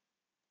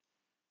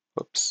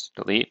 Oops,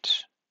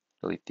 delete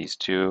these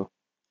two.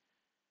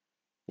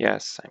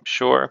 Yes, I'm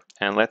sure.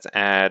 And let's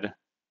add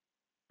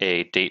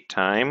a date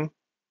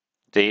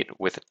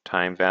with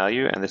time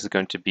value, and this is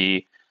going to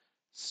be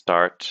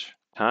start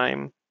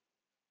time,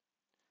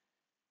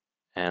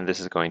 and this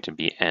is going to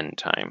be end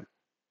time.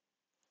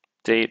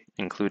 Date,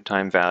 include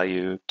time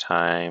value,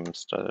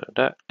 times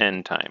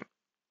end time.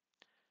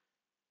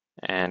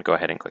 And go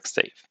ahead and click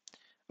save.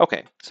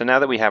 Okay, so now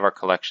that we have our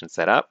collection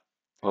set up,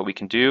 what we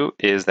can do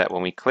is that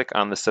when we click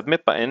on the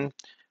submit button,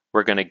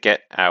 we're going to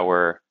get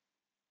our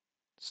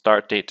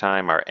start date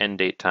time, our end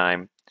date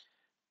time,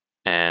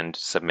 and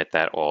submit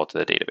that all to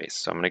the database.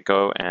 So I'm going to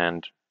go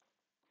and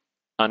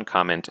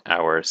uncomment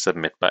our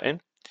submit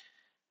button.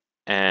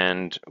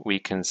 And we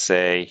can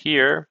say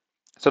here,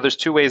 so there's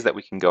two ways that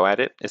we can go at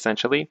it,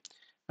 essentially.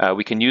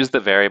 We can use the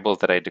variables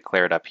that I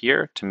declared up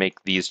here to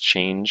make these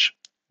change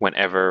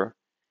whenever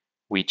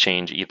we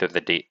change either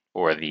the date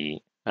or the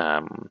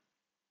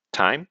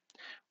time,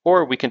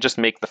 or we can just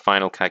make the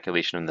final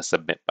calculation in the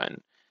submit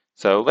button.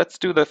 So let's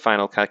do the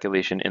final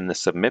calculation in the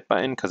submit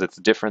button because it's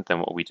different than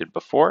what we did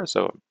before.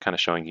 So I'm kind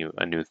of showing you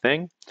a new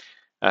thing.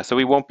 So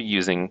we won't be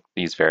using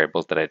these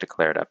variables that I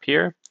declared up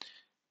here,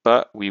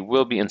 but we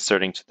will be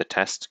inserting to the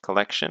test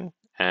collection,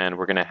 and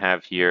we're going to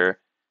have here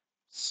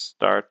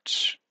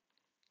start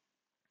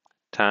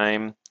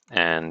time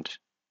and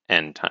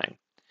end time.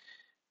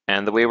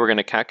 And the way we're going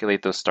to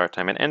calculate those start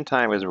time and end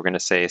time is we're going to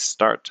say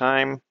start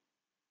time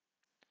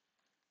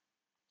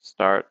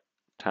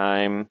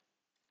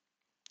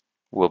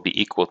will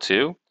be equal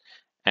to,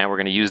 and we're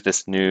going to use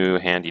this new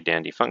handy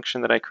dandy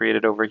function that I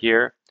created over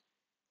here.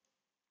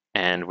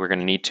 And we're going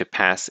to need to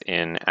pass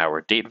in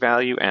our date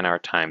value and our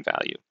time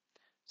value.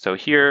 So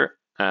here,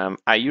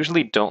 I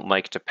usually don't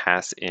like to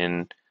pass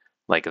in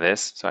like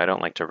this, so I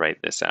don't like to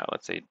write this out.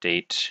 Let's say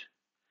date,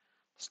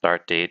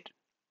 start date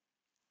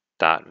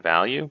dot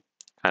value,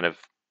 kind of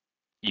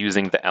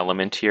using the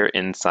element here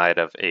inside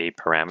of a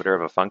parameter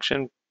of a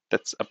function.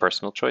 That's a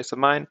personal choice of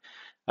mine.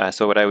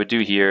 So what I would do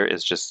here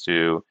is just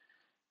to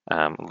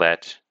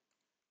let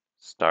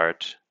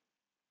start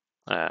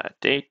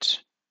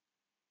date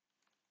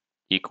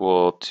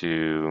equal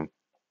to,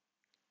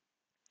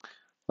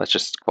 let's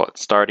just call it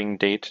starting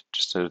date,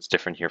 just so it's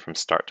different here from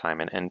start time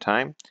and end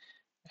time,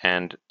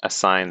 and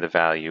assign the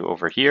value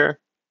over here,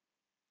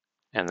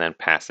 and then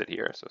pass it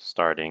here. So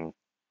starting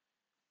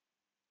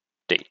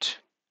date.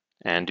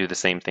 And do the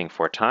same thing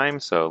for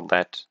time. So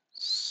let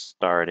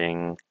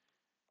starting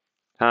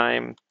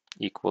time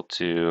equal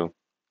to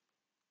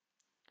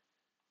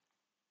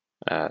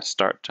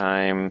start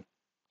time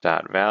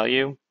dot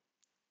value,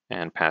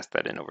 and pass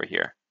that in over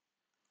here.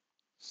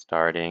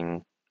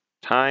 Starting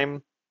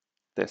time,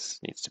 this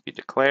needs to be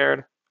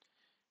declared,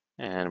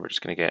 and we're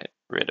just going to get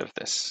rid of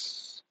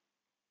this.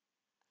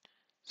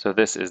 So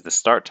this is the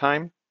start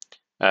time,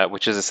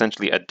 which is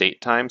essentially a date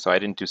time. So I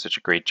didn't do such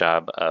a great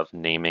job of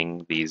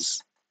naming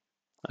these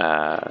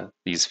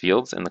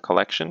fields in the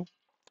collection.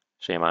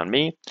 Shame on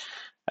me.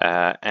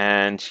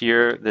 And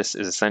here, this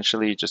is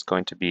essentially just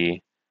going to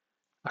be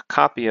a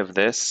copy of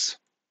this.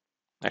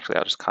 Actually,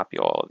 I'll just copy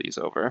all of these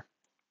over.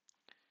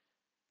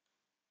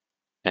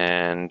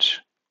 And so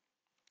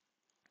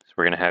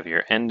we're going to have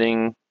your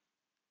ending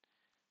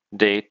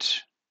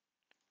date,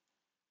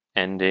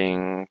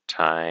 ending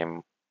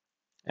time,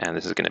 and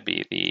this is going to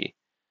be the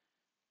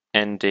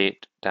end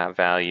date dot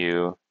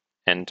value,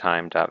 end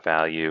time dot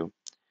value,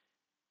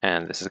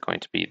 and this is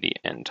going to be the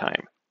end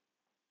time.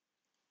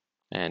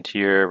 And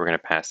here we're going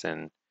to pass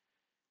in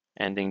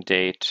ending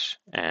date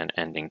and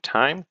ending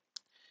time.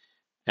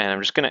 And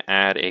I'm just going to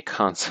add a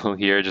console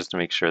here just to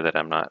make sure that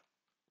I'm not,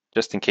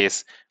 just in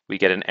case we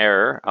get an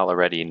error, I'll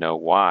already know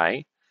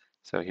why.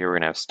 So here we're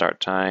going to have start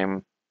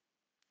time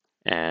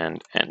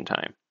and end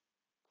time.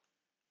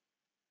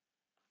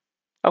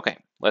 Okay,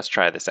 let's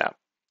try this out.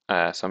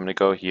 So I'm going to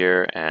go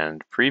here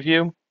and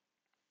preview.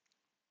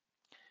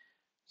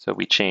 So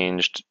we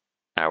changed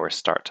our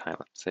start time.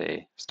 Let's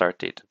say start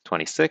date to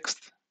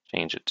 26th,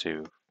 change it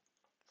to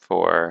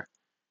 4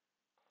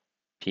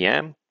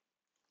 p.m.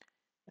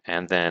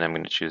 And then I'm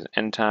going to choose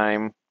end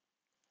time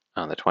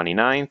on the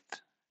 29th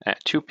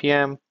at 2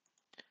 p.m.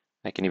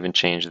 I can even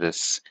change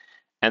this.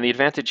 And the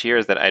advantage here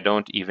is that I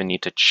don't even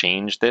need to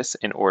change this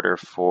in order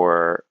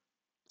for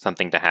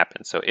something to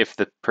happen. So if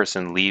the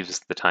person leaves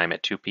the time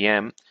at 2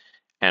 p.m.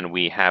 and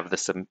we have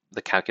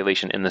the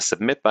calculation in the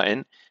submit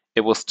button,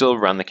 it will still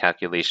run the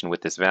calculation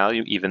with this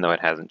value even though it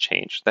hasn't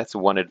changed. That's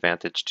one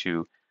advantage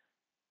to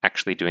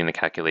actually doing the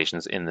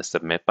calculations in the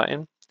submit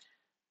button.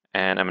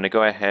 And I'm going to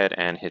go ahead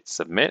and hit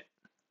submit.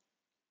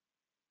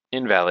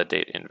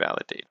 Invalidate,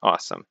 invalidate.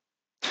 Awesome.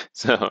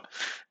 So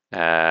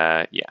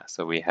yeah,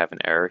 so we have an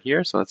error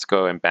here. So let's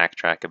go and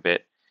backtrack a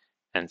bit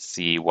and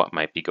see what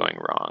might be going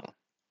wrong.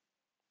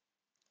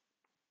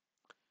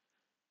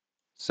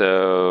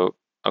 So,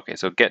 okay,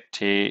 so get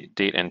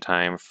date and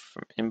time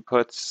from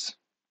inputs.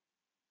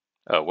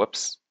 Oh,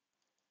 whoops.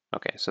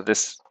 Okay, so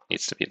this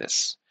needs to be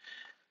this.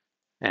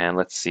 And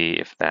let's see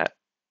if that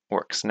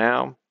works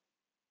now.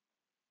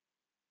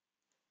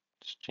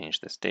 Just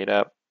change this date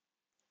up,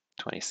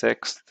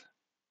 26th,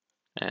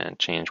 and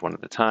change one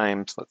of the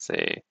times. Let's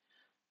say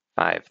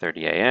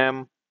 5:30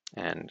 a.m.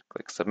 and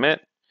click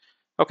submit.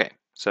 Okay,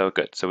 so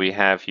good. So we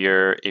have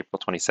here April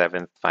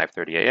 27th,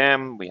 5:30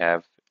 a.m. We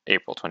have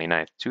April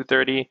 29th,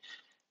 2:30.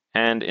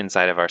 And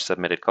inside of our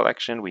submitted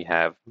collection, we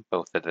have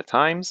both of the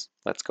times.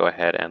 Let's go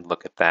ahead and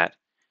look at that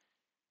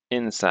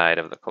inside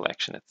of the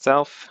collection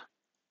itself.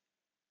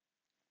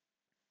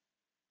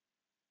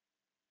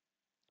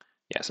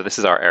 Yeah, so this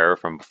is our error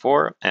from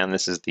before, and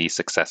this is the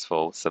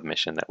successful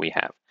submission that we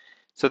have.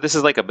 So this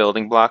is like a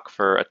building block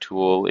for a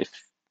tool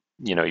if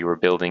you were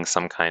building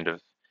some kind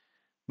of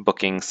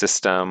booking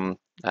system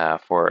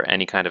for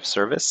any kind of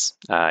service.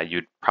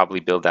 You'd probably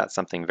build out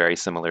something very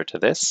similar to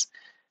this.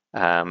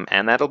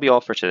 And that'll be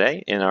all for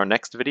today. In our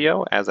next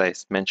video, as I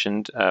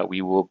mentioned,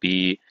 we will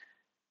be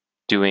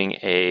doing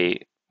a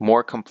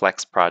more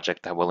complex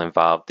project that will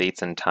involve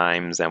dates and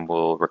times and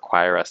will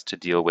require us to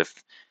deal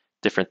with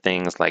different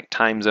things like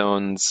time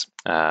zones,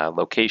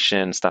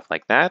 location, stuff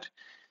like that.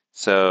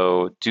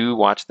 So do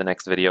watch the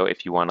next video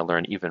if you want to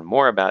learn even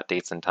more about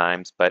dates and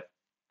times. But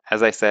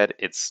as I said,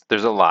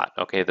 there's a lot,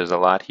 okay? There's a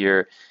lot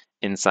here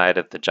inside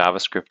of the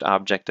JavaScript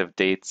object of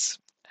dates,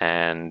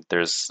 and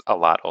there's a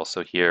lot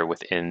also here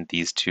within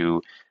these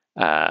two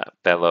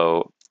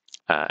Velo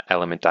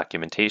element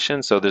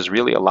documentation. So there's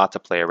really a lot to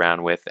play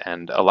around with,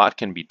 and a lot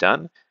can be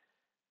done.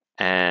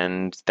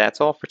 And that's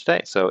all for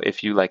today. So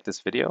if you like this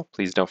video,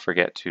 please don't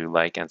forget to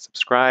like and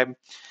subscribe.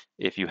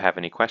 If you have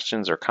any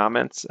questions or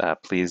comments,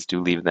 please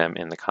do leave them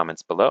in the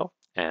comments below,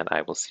 and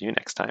I will see you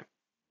next time.